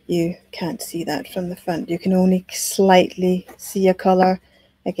 you can't see that from the front. You can only slightly see a colour.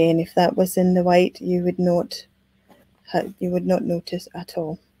 Again, if that was in the white, you would not notice at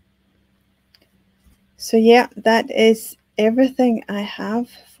all. So yeah, that is everything I have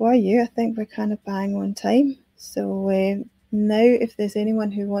for you. I think we're kind of bang on time. So now if there's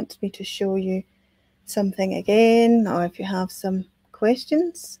anyone who wants me to show you something again, or if you have some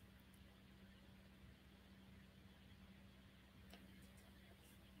questions.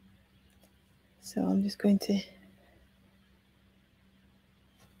 So I'm just going to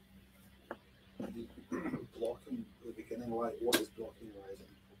blocking at the beginning. What is blocking? Why is it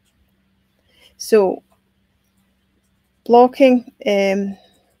important? So blocking,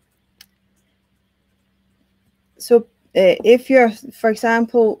 if you're, for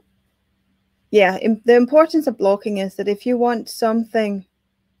example, yeah, the importance of blocking is that if you want something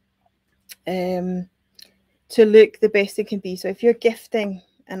to look the best it can be, so if you're gifting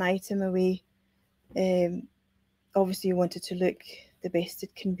an item away, obviously you want it to look the best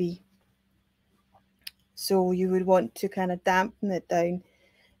it can be. So you would want to kind of dampen it down,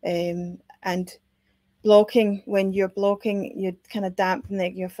 and blocking, when you're blocking, you kind of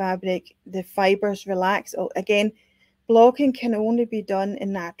dampen your fabric, the fibers relax. Again, blocking can only be done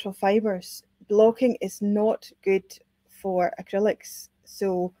in natural fibers. Blocking is not good for acrylics.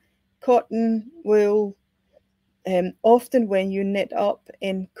 So cotton, wool, often when you knit up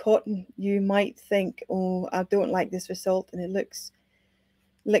in cotton, you might think, oh, I don't like this result, and it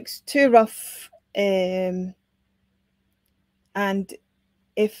looks too rough. And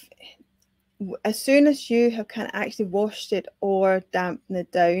if as soon as you have kind of actually washed it or dampened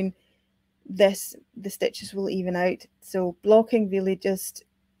it down, the stitches will even out. So blocking really just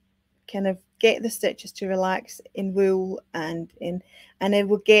kind of get the stitches to relax in wool, and it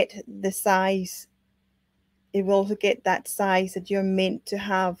will get the size. It will also get that size that you're meant to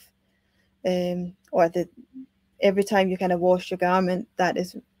have, or every time you kind of wash your garment, that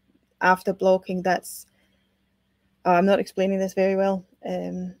is after blocking. That's I'm not explaining this very well.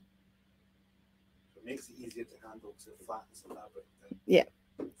 It makes it easier to handle, to flatten the fabric. Yeah.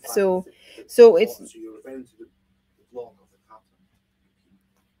 So it's. So you're referring to the block of the pattern.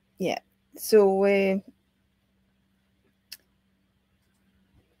 Yeah. So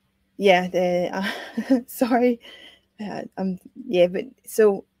yeah. Sorry. Yeah, but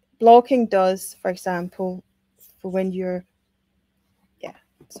so blocking does, for example, for when you're. Yeah.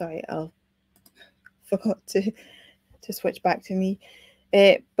 Sorry, I'll forgot to switch back to me.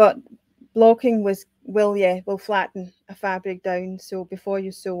 But blocking will flatten a fabric down. So before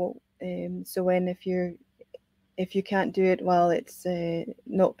you sew in, if you can't do it while it's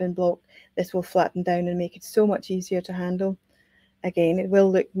not been blocked, this will flatten down and make it so much easier to handle. Again, it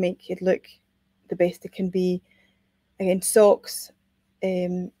will make it look the best it can be. Again, socks,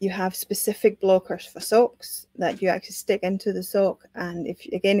 you have specific blockers for socks that you actually stick into the sock, and if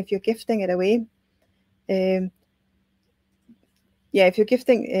you're gifting it away, yeah, if you're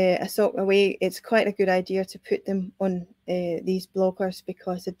gifting a sock away, it's quite a good idea to put them on these blockers,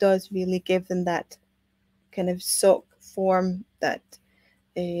 because it does really give them that kind of sock form that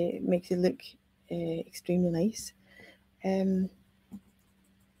makes it look extremely nice.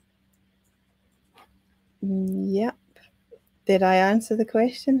 Yep. Did I answer the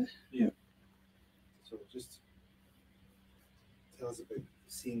question? Yeah. So just tell us about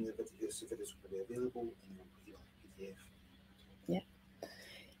seeing the videos. The videos will be available in your PDF.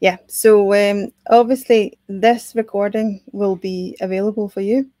 Yeah, so obviously this recording will be available for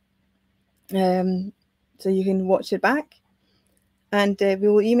you, so you can watch it back, and we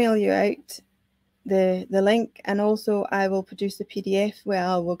will email you out the link, and also I will produce the PDF where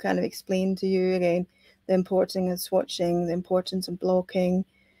I will kind of explain to you again the importance of swatching, the importance of blocking,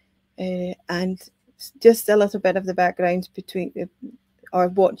 and just a little bit of the background between or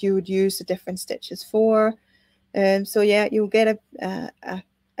what you would use the different stitches for. So yeah, you'll get a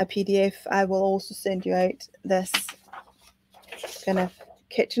PDF. I will also send you out this kind of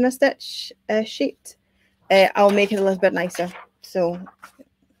Kitchener stitch sheet. I'll make it a little bit nicer, so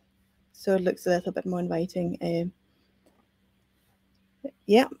it looks a little bit more inviting.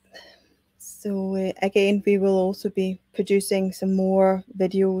 Yeah. So again, we will also be producing some more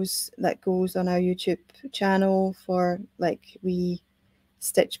videos that goes on our YouTube channel for like we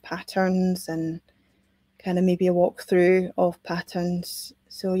stitch patterns and kind of maybe a walkthrough of patterns.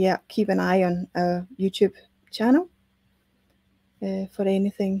 So yeah, keep an eye on our YouTube channel for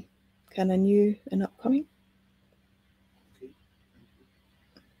anything kind of new and upcoming.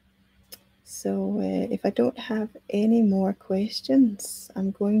 So if I don't have any more questions,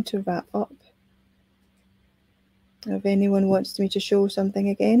 I'm going to wrap up. If anyone wants me to show something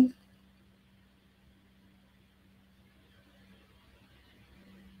again.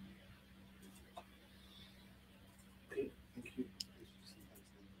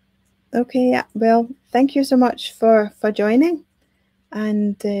 Okay, yeah, well, thank you so much for joining,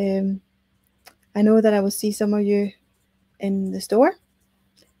 and I know that I will see some of you in the store,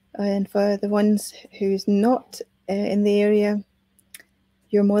 and for the ones who's not in the area,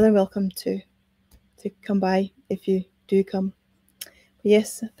 you're more than welcome to come by if you do come.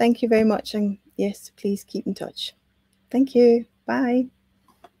 Yes, thank you very much, and yes, please keep in touch. Thank you. Bye.